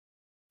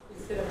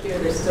here.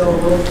 There's still a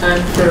little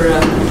time for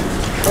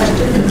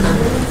questions.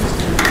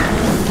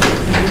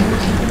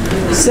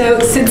 So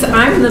since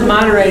I'm the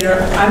moderator,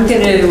 I'm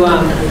going to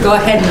go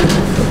ahead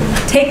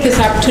and take this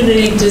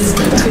opportunity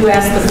to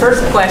ask the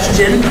first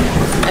question,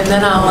 and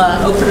then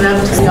I'll open it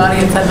up to the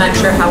audience. I'm not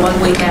sure how long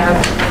we have.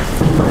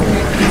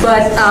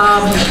 But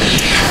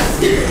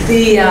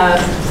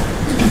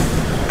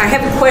I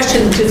have a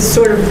question to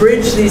sort of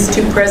bridge these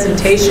two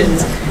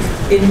presentations.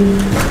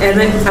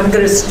 And I'm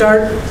going to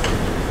start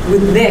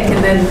with Nick,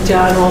 and then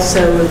John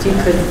also, if you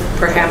could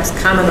perhaps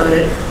comment on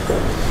it.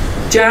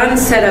 John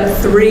set up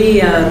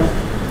three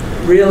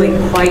really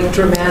quite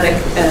dramatic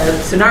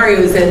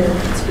scenarios, and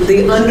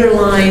the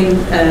underlying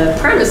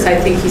premise, I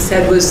think he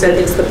said, was that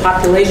it's the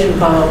population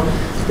bomb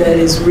that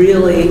is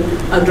really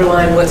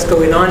underlying what's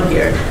going on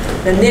here.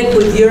 And Nick,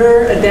 with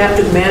your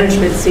adaptive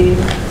management team,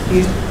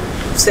 you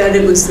said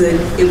it was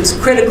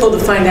critical to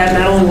find out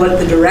not only what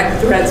the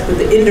direct threats but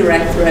the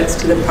indirect threats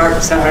to the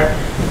parks are.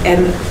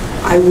 And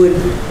I would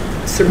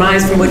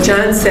surmise from what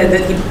John said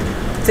that he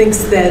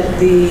thinks that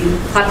the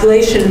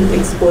population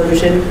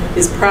explosion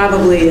is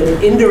probably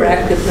an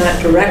indirect, if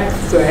not direct,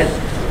 threat.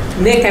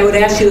 Nick, I would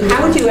ask you,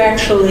 how would you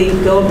actually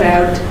go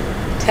about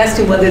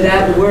testing whether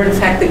that were in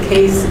fact the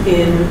case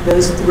in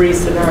those three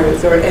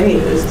scenarios, or any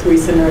of those three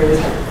scenarios?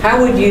 How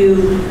would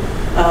you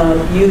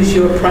use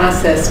your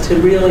process to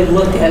really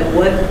look at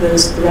what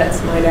those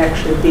threats might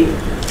actually be?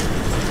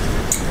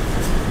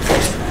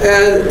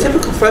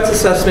 Typical threats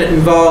assessment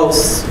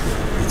involves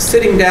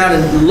sitting down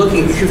and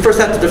looking. You first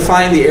have to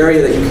define the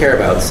area that you care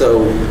about.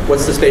 So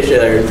what's the spatial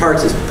area? In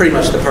parks is pretty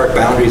much the park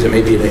boundaries, or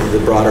maybe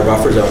the broader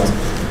buffer zones.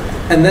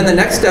 And then the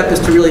next step is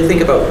to really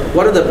think about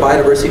what are the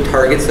biodiversity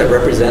targets that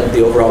represent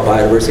the overall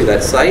biodiversity of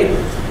that site.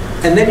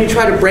 And then you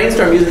try to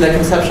brainstorm using that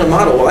conceptual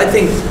model. Well, I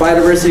think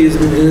biodiversity is,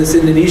 in this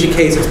Indonesia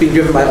case, it's being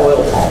driven by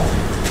oil palm.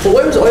 Well,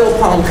 where is oil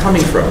palm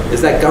coming from?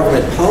 Is that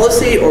government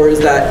policy, or is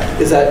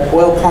that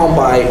oil palm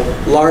by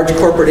large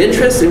corporate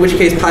interests, in which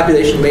case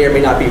population may or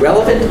may not be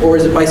relevant, or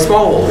is it by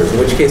smallholders, in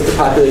which case the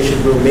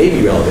population boom may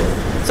be relevant?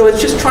 So it's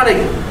just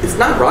it's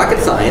not rocket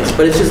science,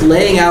 but it's just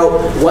laying out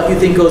what you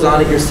think goes on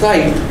at your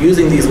site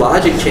using these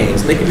logic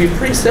chains. And they can be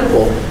pretty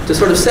simple to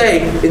sort of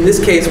say, in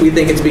this case, we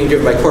think it's being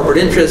driven by corporate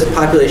interests,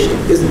 population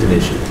isn't an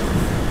issue.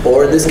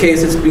 Or in this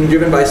case, it's being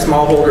driven by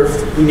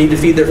smallholders who need to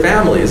feed their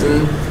families.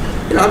 And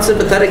I'm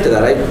sympathetic to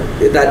that.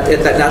 At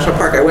that national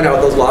park, I went out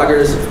with those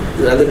loggers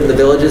that lived in the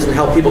villages and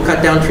helped people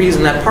cut down trees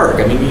in that park.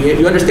 I mean,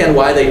 you understand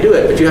why they do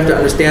it, but you have to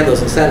understand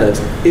those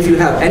incentives if you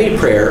have any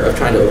prayer of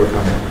trying to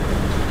overcome it.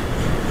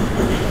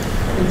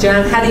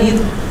 John, how do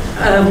you,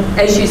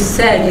 as you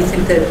said, you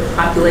think that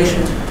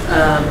population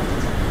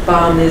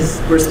bomb is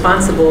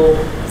responsible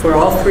for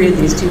all three of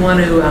these. Do you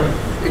want to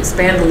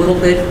expand a little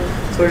bit,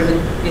 sort of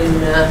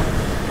in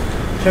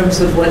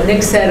terms of what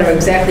Nick said, or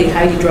exactly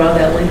how you draw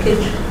that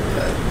linkage?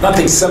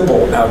 Nothing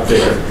simple out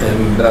there,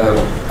 and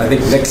I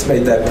think Nick's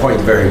made that point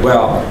very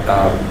well.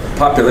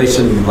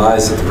 Population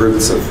lies at the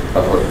roots of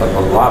a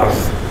lot of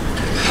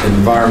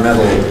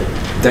environmental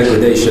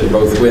degradation,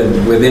 both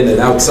within and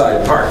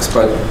outside parks,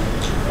 but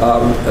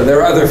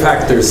there are other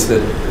factors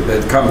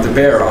that come to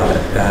bear on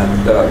it,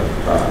 and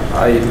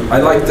I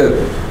like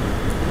to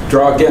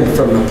draw again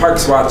from the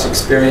Parks Watch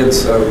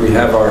experience. We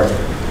have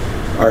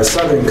our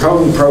Southern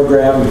Cone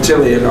program,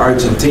 Chile and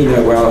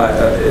Argentina. Well,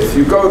 if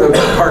you go to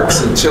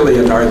parks in Chile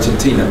and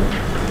Argentina,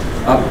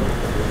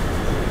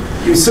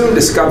 you soon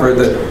discover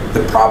that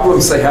the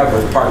problems they have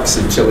with parks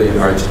in Chile and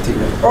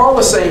Argentina are all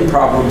the same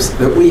problems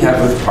that we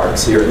have with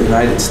parks here in the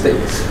United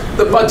States.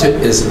 The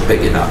budget isn't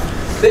big enough.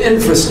 The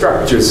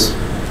infrastructure's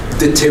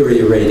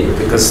deteriorating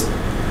because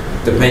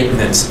the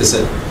maintenance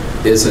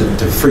isn't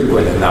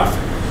frequent enough.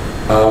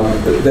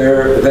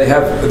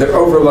 They're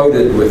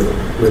overloaded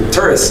with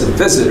tourists and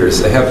visitors.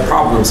 They have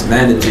problems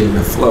managing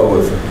the flow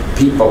of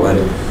people and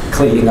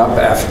cleaning up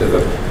after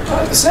them.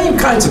 The same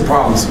kinds of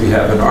problems we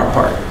have in our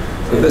park.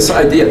 This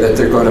idea that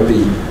there are going to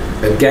be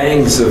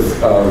gangs of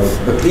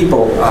the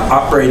people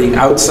operating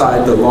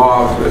outside the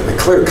law, the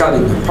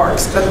clear-cutting of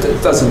parks, that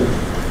doesn't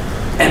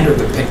enter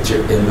the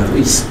picture in the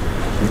least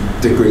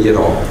degree at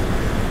all.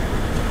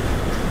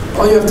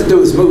 All you have to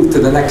do is move to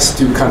the next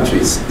two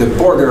countries, the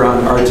border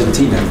on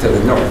Argentina to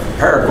the north,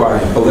 Paraguay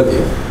and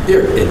Bolivia.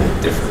 You're in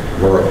a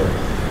different world.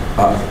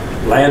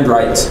 Land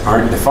rights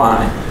aren't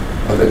defined.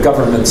 The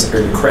governments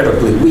are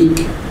incredibly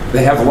weak.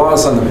 They have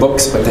laws on the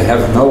books, but they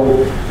have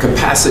no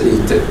capacity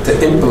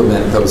to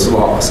implement those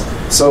laws.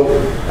 So,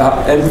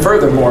 and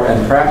furthermore,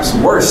 and perhaps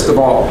worst of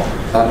all,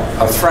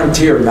 a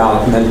frontier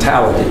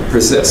mentality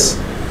persists.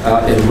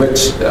 In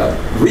which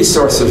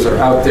resources are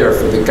out there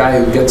for the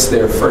guy who gets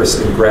there first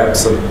and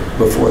grabs them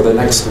before the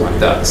next one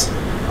does.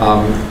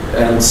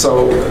 And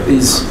so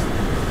these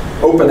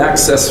open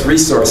access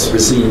resource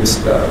regimes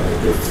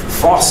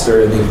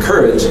foster and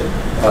encourage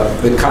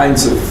the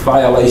kinds of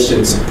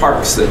violations of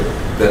parks that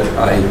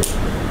I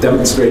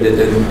demonstrated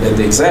in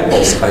the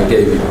examples I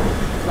gave you.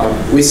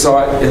 We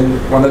saw it in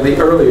one of the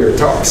earlier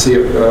talks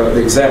here,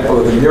 the example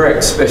of the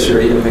Murex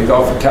fishery in the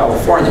Gulf of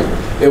California.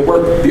 It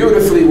worked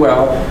beautifully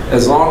well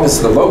as long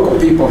as the local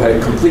people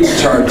had complete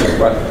charge of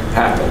what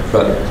happened.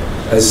 But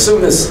as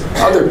soon as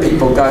other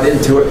people got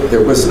into it,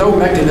 there was no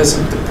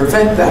mechanism to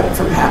prevent that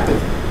from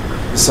happening.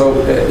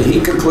 So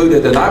he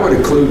concluded, and I would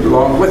include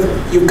along with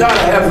it, you've got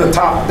to have the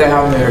top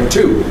down there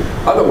too.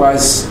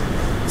 Otherwise,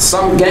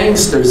 some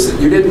gangsters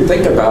that you didn't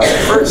think about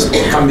at first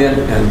will come in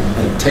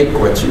and take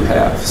what you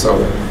have. So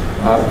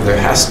there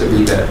has to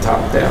be that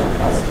top down.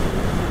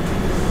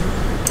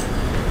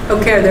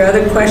 Okay, are there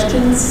other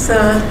questions?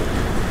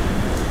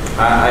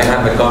 I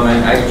have a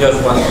comment. I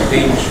just want to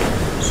pitch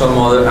some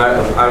other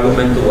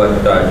argument to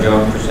what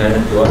John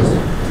presented to us,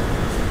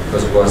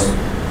 because it was,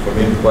 for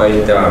me,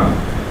 quite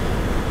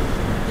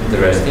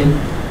interesting.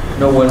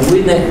 No,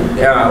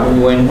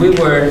 when we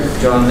were,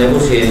 John,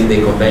 negotiating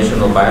the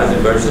Convention on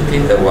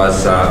Biodiversity that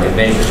was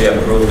eventually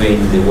approved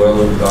in the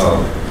World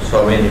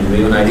Summit in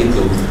Rio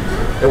 92,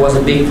 there was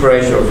a big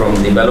pressure from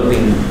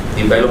developing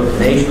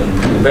nations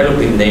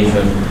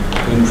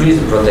to increase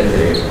the protected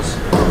areas.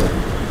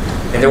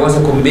 And there was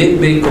a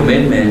big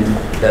commitment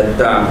that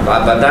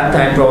at that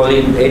time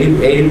probably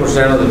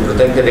 80% of the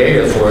protected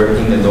areas were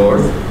in the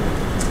north,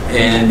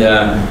 and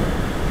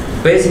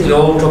basically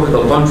all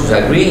tropical countries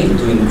agreed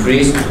to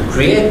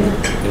create,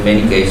 in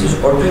many cases,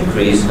 or to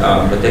increase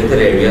protected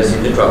areas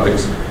in the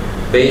tropics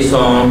based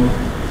on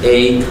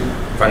aid,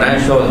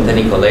 financial and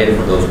technical aid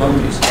for those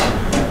countries.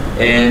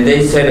 And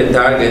they set a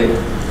target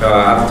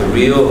after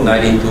Rio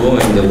 92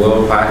 in the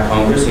World Pact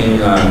Congress in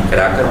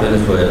Caracas,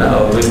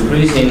 Venezuela, of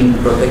increasing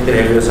protected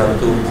areas up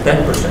to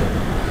 10%.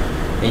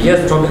 And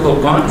yes,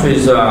 tropical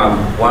countries,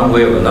 one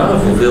way or another,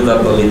 fulfill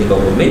that political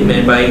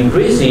commitment by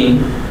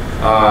increasing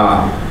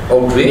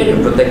or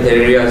creating protected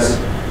areas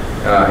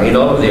in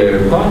all of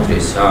their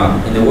countries.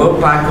 In the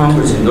World Pact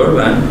Congress in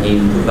Durban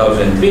in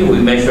 2003, we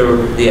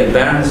measured the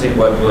advance in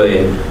what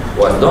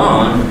was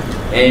done,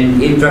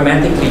 and it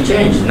dramatically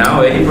changed.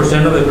 Now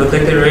 80% of the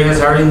protected areas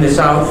are in the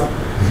south,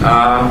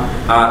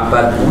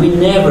 but we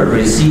never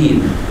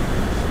received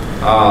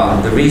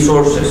the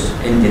resources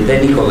and the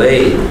technical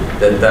aid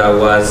that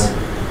was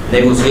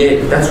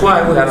negotiated. That's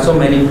why we have so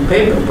many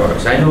paper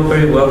parks. I know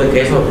very well the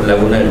case of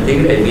Laguna del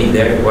Tigre. I've been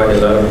there quite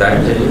a lot of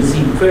times, and it's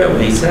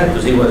incredibly sad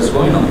to see what's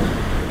going on.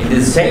 And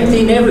the same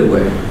thing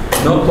everywhere.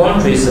 No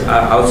countries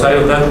outside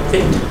of that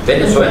thing.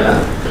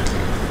 Venezuela,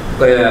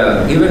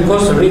 even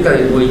Costa Rica,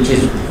 which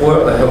is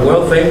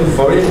world famous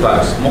for its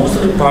parks. Most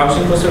of the parks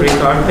in Costa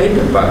Rica are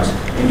paper parks,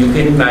 and you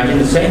can imagine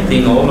the same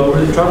thing all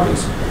over the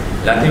tropics.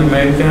 Latin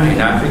America,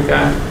 in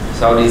Africa,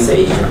 Southeast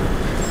Asia.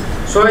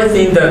 So I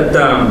think that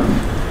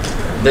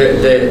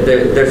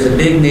there's a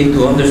big need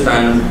to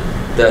understand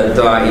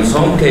that in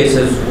some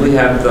cases we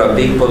have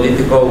big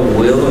political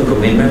will and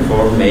commitment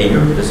for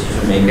major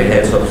decision-maker,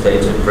 heads of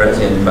states and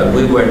presidents, but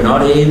we were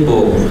not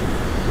able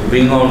to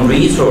bring on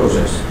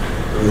resources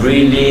to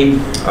really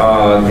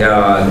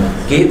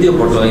give the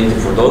opportunity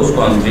for those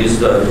countries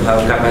to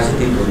have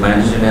capacity to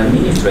manage and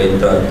administrate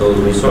those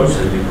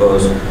resources,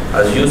 because,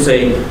 as you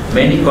say,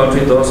 many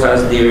countries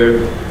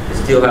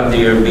still have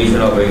their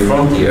vision of a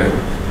frontier,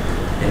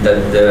 and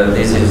that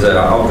this is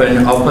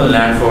open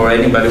land for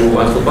anybody who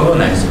wants to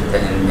colonize it,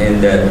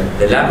 and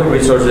the lack of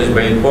resources is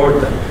very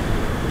important.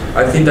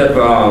 I think that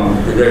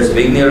there's a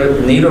big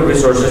need of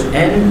resources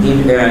and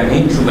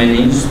instrument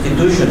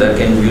institution that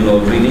can,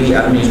 really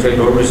administrate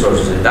those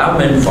resources.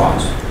 Endowment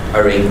funds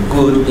are a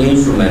good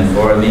instrument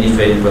for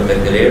administrating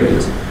protected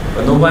areas,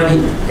 but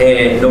nobody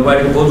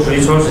puts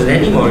resources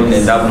anymore in the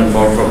endowment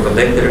fund for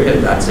protected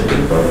areas. That's a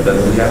big problem that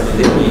we have to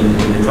deal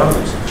in the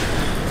tropics.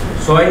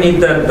 So I think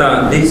that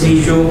this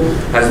issue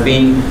has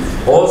been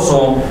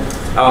also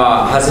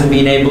hasn't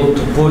been able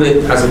to put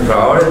it as a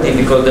priority,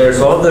 because there's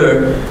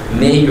other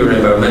major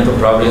environmental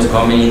problems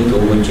coming into,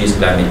 which is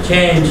climate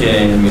change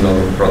and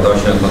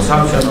production and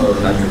consumption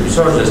of natural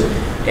resources.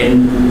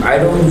 And I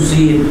don't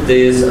see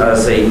this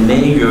as a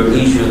major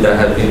issue that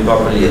has been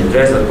properly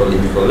addressed at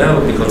political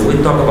level, because we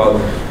talk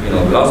about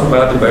loss of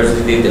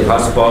biodiversity, the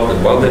hotspots, the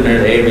vulnerable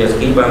areas,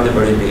 key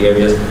biodiversity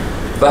areas,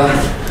 but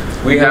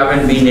we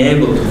haven't been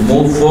able to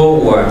move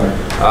forward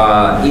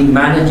in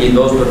managing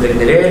those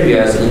protected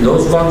areas in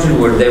those countries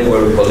where there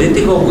were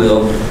political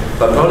will,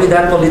 but probably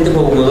that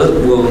political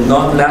will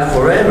not last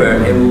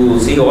forever, and we will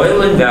see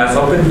oil and gas,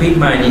 open pit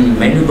mining in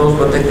many of those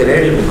protected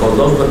areas, because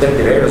those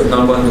protected areas are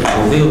not going to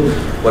fulfill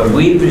what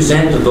we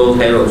present to those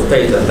head of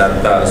states at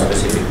that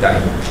specific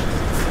time.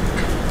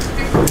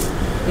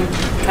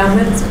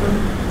 Comments?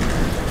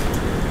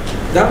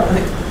 No, I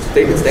think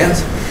statement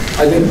stands.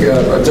 I think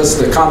just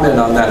to comment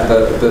on that,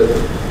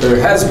 there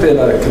has been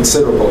a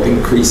considerable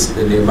increase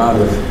in the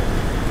amount of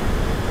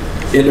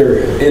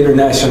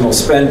international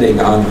spending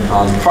on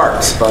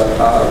parks, but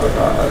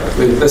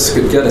this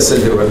could get us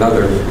into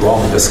another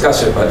long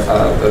discussion, but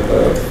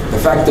the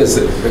fact is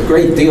that a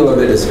great deal of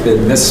it has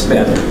been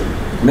misspent,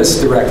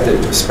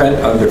 misdirected,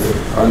 spent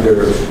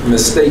under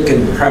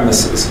mistaken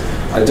premises.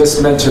 I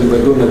just mentioned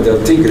Laguna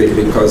del Tigre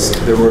because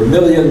there were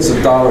millions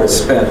of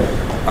dollars spent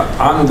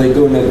on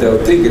Laguna del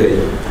Tigre,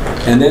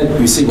 and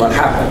then you see what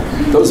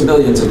happened. Those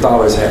millions of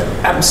dollars had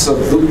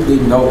absolutely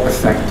no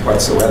effect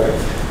whatsoever.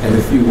 And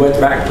if you went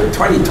back with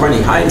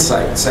 20/20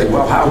 hindsight and say,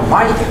 well, how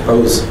might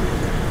those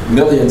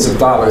millions of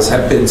dollars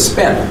have been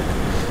spent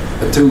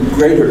to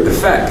greater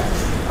effect,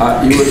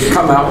 you would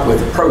come out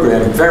with a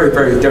program very,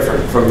 very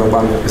different from the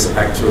one that was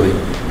actually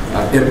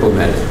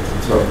implemented.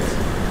 So,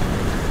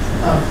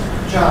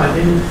 John, I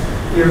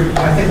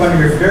think one of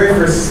your very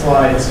first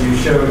slides, you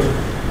showed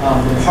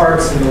the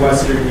parks in the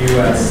western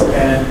U.S.,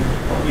 and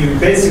you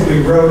basically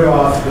wrote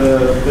off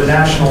the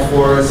national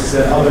forests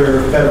and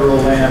other federal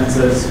lands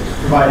as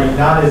providing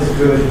not as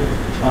good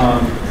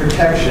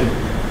protection.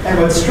 And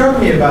what struck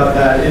me about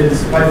that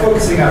is, by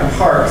focusing on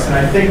parks, and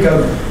I think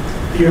of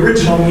the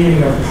original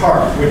meaning of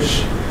park,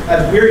 which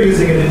we're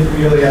using it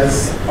really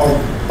as a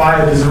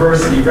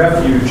biodiversity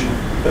refuge,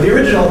 but the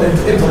original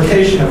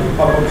implication of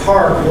a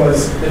park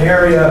was an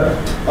area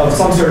of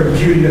some sort of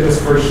beauty that was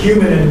for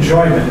human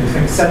enjoyment. You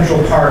think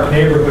Central Park,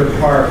 Neighborhood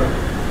Park,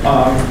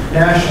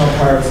 national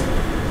parks,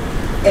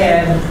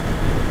 and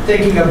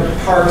thinking of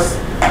parks,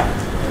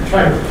 I'm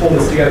trying to pull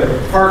this together,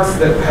 parks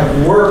that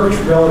have worked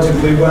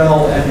relatively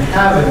well and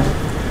haven't.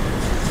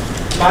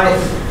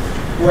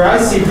 Where I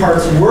see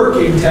parks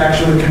working to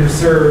actually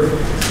conserve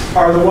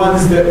are the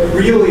ones that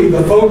really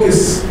the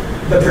focus,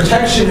 the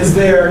protection is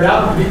there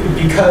not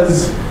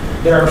because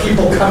there are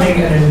people coming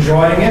and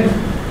enjoying it,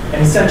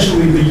 and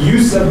essentially the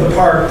use of the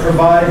park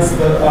provides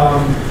the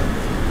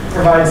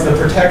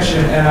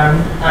protection. And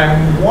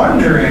I'm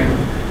wondering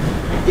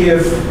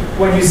if,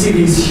 when you see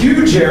these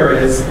huge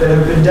areas that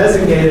have been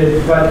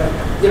designated but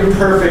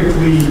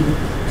imperfectly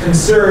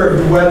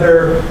conserved,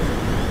 whether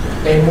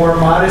a more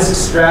modest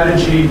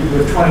strategy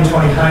with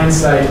 20/20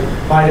 hindsight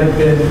might have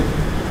been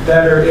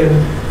better in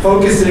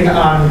focusing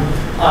on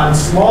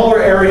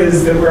smaller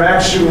areas that were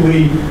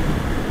actually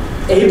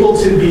able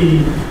to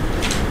be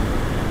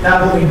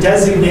not only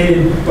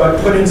designated but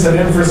put in some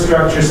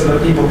infrastructure so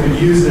that people could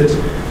use it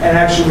and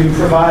actually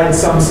provide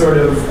some sort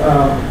of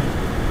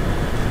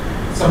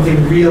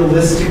something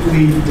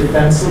realistically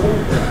defensible.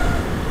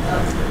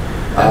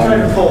 I'm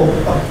trying to pull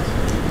up.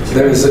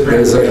 There's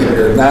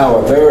now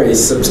a very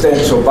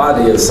substantial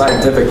body of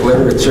scientific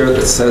literature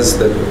that says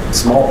that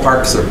small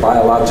parks are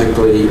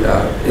biologically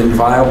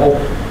inviolable,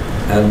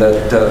 and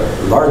that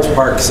large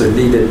parks are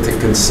needed to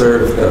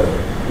conserve the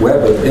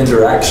web of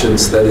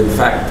interactions that in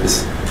fact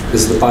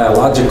is the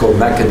biological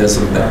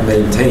mechanism that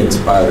maintains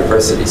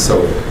biodiversity.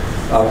 So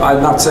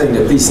I'm not saying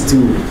that these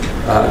two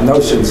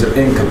notions are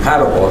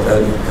incompatible,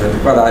 and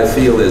what I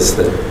feel is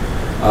that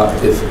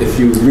if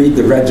you read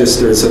the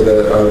registers of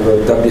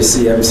the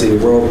WCMC,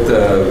 World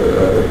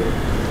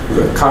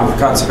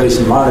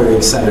Conservation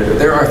Monitoring Center,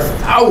 there are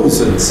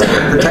thousands of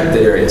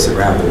protected areas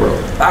around the world,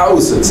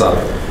 thousands of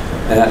them.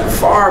 And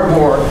far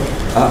more,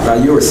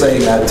 you were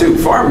saying that too,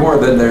 far more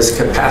than there's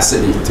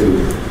capacity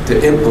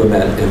to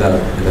implement in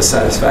a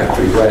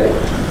satisfactory way.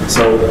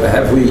 So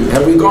have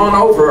we gone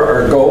over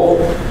our goal?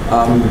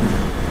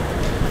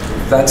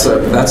 That's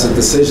a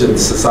decision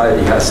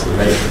society has to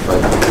make.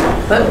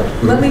 But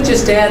let me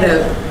just add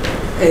a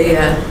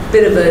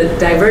bit of a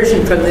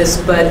diversion from this,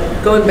 but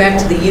going back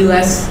to the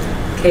U.S.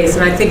 case,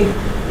 and I think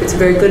it's a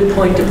very good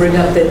point to bring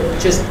up that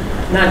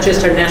not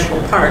just our national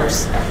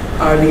parks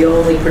are the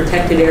only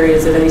protected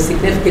areas of any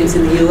significance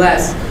in the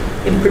U.S.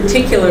 In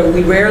particular,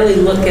 we rarely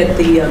look at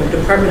the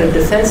Department of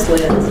Defense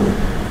lands,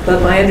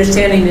 but my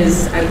understanding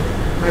is,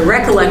 my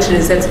recollection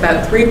is that's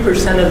about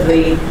 3% of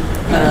the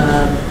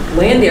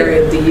land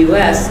area of the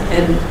U.S.,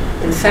 and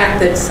in fact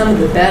that's some of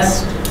the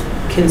best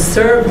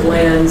conserved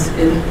lands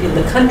in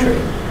the country.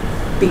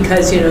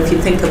 Because, if you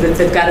think of it,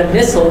 they've got a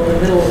missile in the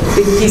middle of a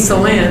big piece of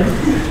land.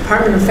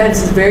 Department of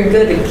Defense is very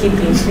good at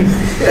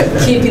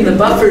keeping the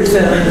buffer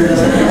zone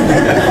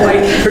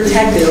quite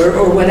protected,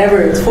 or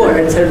whatever it's for.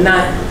 And so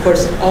not, of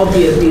course, all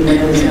DoD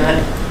land is not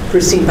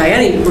pristine by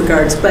any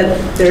regards, but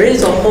there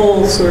is a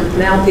whole sort of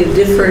panoply of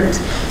different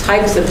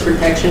types of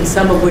protection,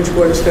 some of which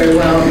works very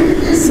well,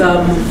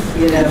 some,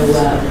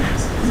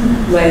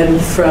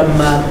 land from,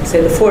 say,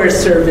 the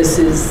Forest Service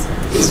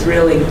is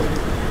really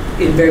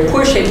in very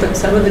poor shape, but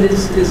some of it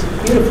is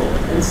beautiful.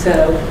 And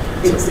so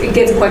it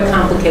gets quite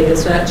complicated.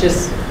 It's not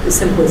just as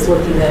simple as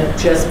looking at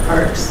just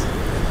parks.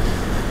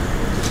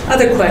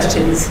 Other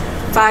questions?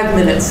 5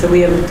 minutes, so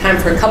we have time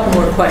for a couple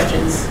more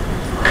questions.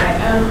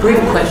 Brief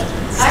questions.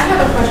 I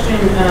have a question,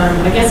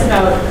 I guess,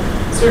 about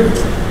sort of,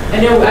 I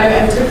know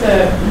I took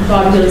the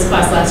Bob Healy's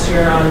class last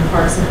year on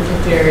parks and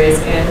protected areas,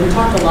 and we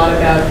talked a lot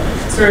about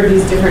sort of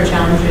these different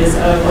challenges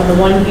of, on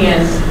the one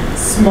hand,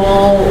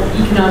 small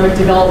economic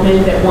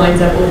development that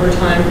winds up over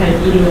time kind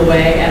of eating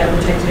away at a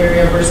protected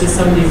area versus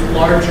some of these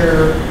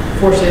larger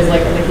forces,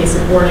 like in the case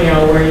of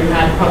Borneo, where you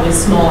had probably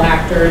small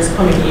actors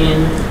coming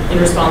in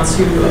response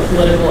to a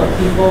political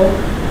upheaval.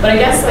 But I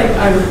guess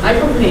I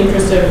come from the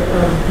interest of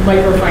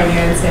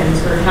microfinance and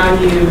sort of how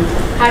do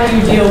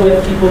you deal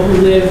with people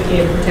who live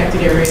in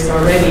protected areas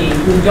already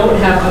who don't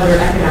have other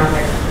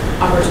economic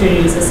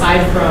opportunities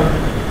aside from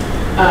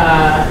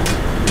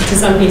in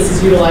some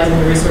cases, utilizing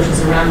the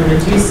resources around them. And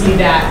do you see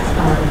that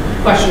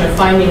question of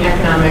finding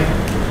economic,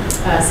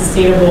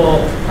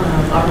 sustainable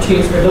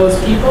opportunities for those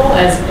people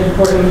as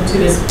important to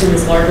this in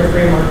this larger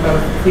framework of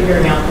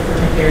figuring out the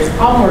protected areas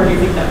problem, or do you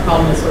think that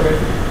problem is sort of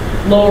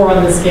lower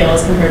on the scale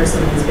as compared to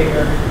some of these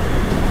bigger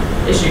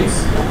issues?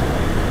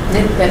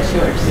 Nick, that's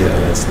yours. Yeah,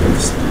 that's the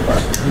interesting part.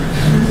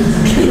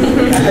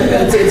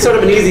 It's sort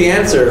of an easy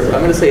answer.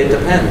 I'm going to say it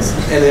depends.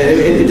 And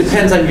it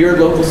depends on your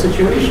local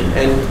situation.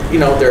 And,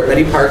 there are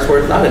many parks where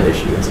it's not an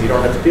issue, and so you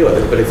don't have to deal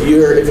with it. But if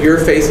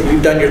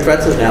you've done your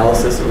threats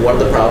analysis, and one of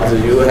the problems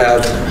is you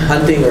have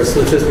hunting or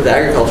subsistence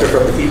agriculture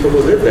from the people who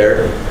live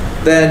there,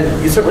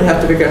 then you certainly have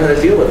to figure out how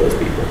to deal with those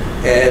people.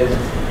 And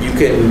you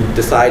can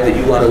decide that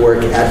you want to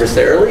work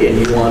adversarially and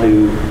you want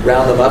to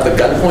round them up at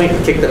gunpoint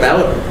and kick them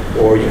out,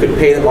 or you could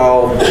pay them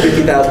all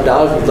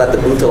 $50,000 and let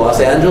them move to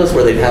Los Angeles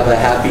where they'd have a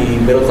happy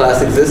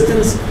middle-class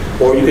existence,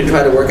 or you could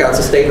try to work out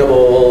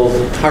sustainable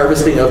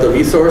harvesting of the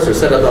resource or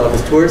set up them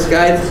as tourist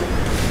guides.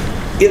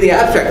 In the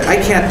abstract, I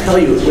can't tell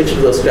you which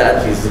of those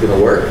strategies is going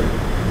to work,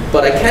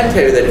 but I can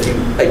tell you that if you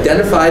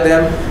identify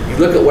them, you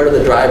look at what are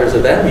the drivers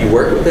of them, you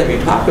work with them,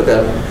 you talk with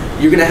them,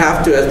 you're going to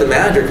have to, as the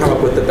manager, come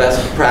up with the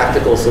best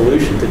practical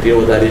solution to deal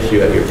with that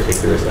issue at your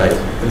particular site.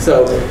 And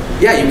so,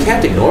 yeah, you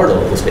can't ignore the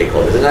local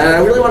stakeholders. And I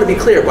really want to be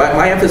clear,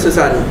 my emphasis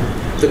on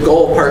the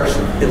goal of parks,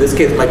 in this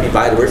case, might be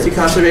biodiversity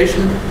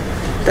conservation.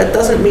 That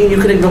doesn't mean you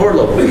can ignore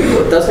local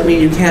people. It doesn't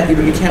mean you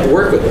can't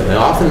work with them. And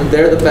often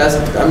they're the best.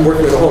 I'm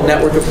working with a whole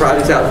network of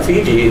projects out in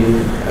Fiji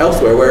and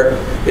elsewhere where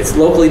it's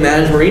locally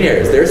managed marine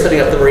areas. They're setting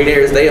up the marine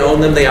areas, they own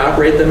them, they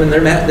operate them, and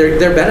they're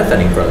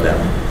benefiting from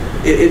them.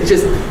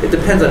 It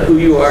depends on who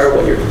you are,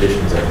 what your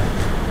conditions are.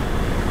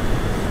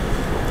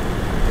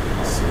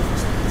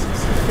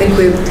 I think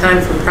we have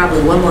time for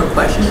probably one more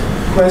question.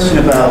 Question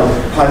about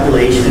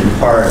population in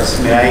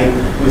parks. I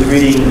was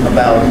reading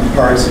about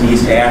parks in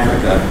East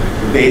Africa.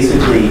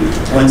 Basically,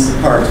 once the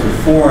parks were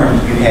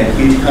formed, you had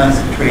huge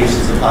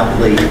concentrations of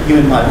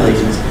human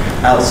populations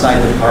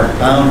outside the park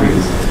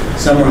boundaries.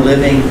 Some were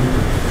living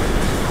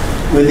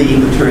with the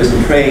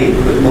ecotourism trade,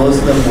 but most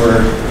of them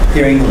were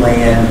clearing the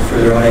land for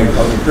their own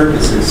agricultural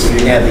purposes. So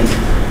you had these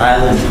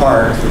island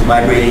parks with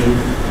migrating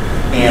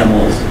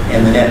animals,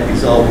 and the net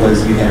result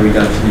was you had a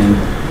reduction in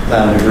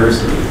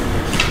biodiversity.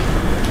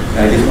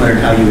 I just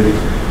wondered how you would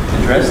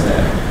address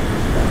that.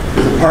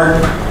 Because the park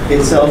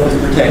itself is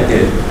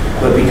protected,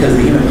 but because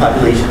the human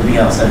population living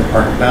outside the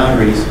park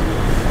boundaries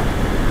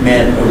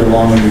meant over the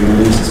long run you're going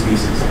to lose the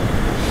species.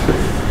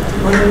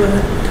 Want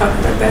to talk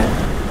about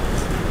that?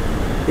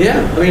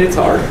 Yeah, it's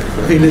hard.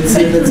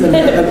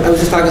 I was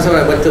just talking to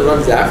someone. I went to one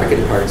of the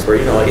African parks where,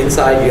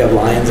 inside you have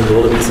lions and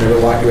wildebeest and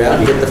everyone walking around.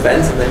 You hit the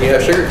fence and then you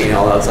have sugarcane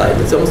all outside.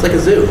 It's almost like a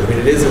zoo.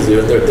 It is a zoo,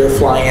 and they're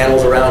flying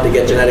animals around to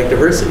get genetic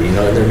diversity, and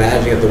they're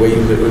managing it the way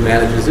you would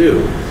manage a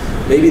zoo.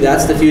 Maybe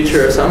that's the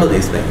future of some of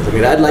these things.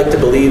 I'd like to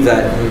believe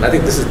that, and I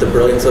think this is the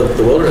brilliance of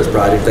the Wilderness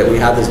Project, that we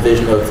have this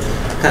vision of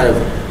kind of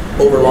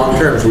over long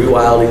terms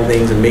rewilding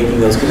things and making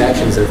those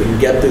connections. And if we can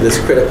get through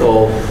this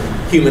critical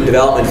human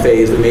development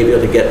phase, we may be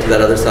able to get to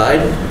that other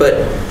side. But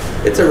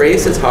it's a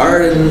race, it's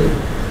hard, and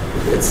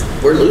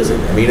we're losing.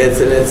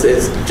 It's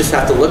you just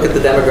have to look at the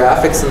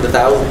demographics and the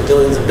thousands,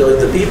 millions and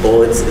billions of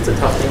people. It's a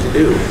tough thing to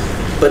do.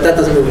 But that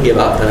doesn't mean we give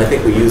up, and I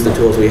think we use the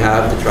tools we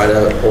have to try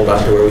to hold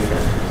on to where we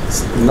can.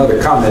 Another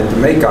comment to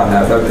make on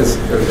that is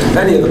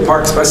many of the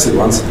parks, especially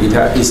ones in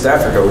East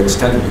Africa, which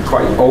tend to be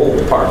quite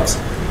old parks,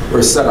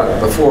 were set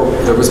up before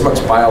there was much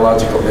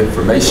biological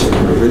information.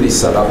 They were really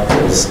set up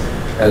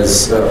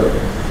as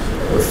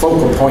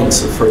focal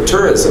points for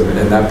tourism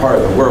in that part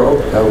of the world,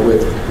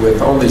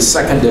 with only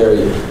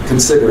secondary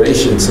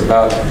considerations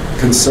about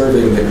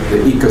conserving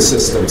the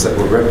ecosystems that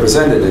were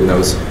represented in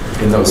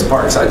those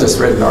parks. I just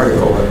read an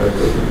article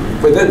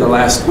within the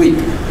last week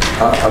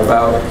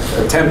about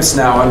attempts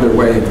now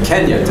underway in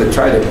Kenya to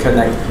try to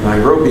connect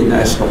Nairobi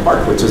National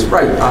Park, which is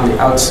right on the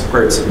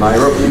outskirts of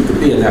Nairobi. You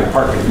could be in that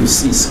park and you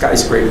see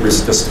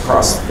skyscrapers just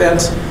across the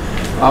fence.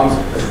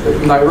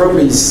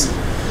 Nairobi's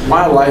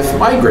wildlife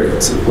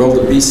migrates,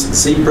 wildebeest and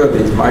zebra,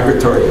 these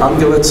migratory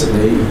ungulates, and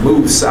they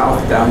move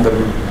south down to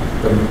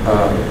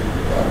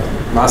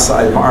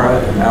Masai Mara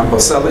and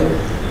Amboseli.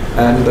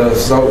 And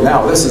so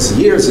now, this is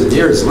years and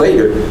years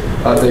later,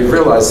 they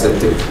realized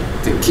that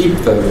to keep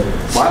the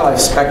wildlife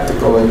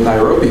spectacle in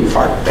Nairobi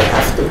Park, they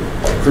have to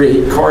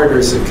create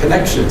corridors and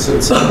connections.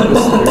 And so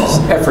there's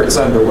efforts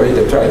underway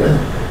to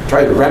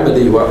try to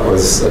remedy what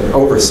was an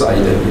oversight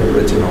in the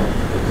original.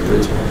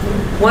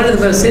 One of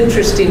the most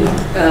interesting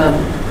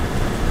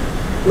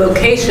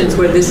locations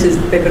where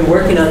they've been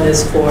working on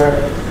this for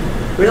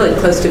really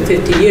close to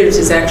 50 years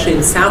is actually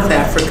in South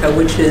Africa,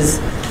 which is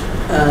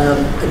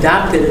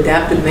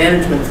adaptive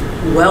management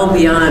well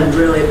beyond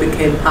really it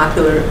became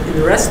popular in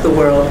the rest of the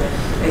world.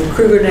 And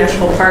Kruger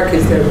National Park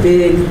is the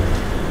big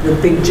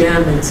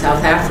gem in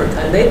South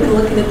Africa. And they've been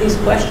looking at these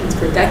questions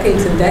for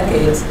decades and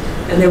decades.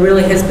 And there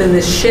really has been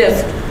this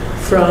shift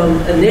from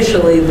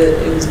initially that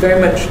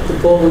the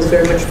goal was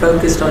very much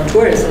focused on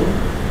tourism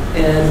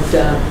and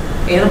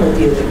animal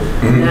viewing.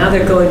 Mm-hmm. Now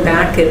they're going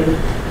back and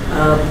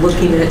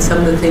looking at some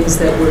of the things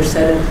that were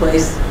set in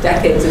place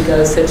decades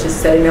ago, such as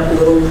setting up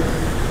little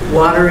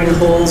watering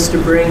holes to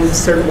bring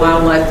certain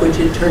wildlife, which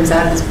it turns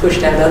out has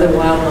pushed out other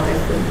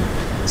wildlife.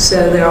 And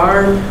so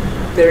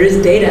there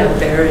is data out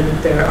there,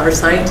 and there are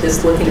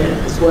scientists looking at it,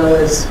 as well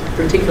as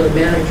particular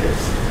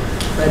managers.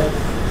 But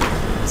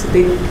it's a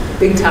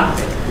big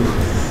topic.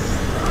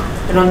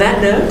 And on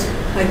that note,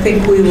 I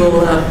think we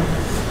will,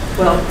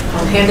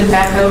 I'll hand it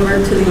back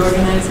over to the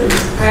organizers.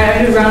 All right,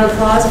 I need a round of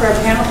applause for our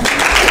panel.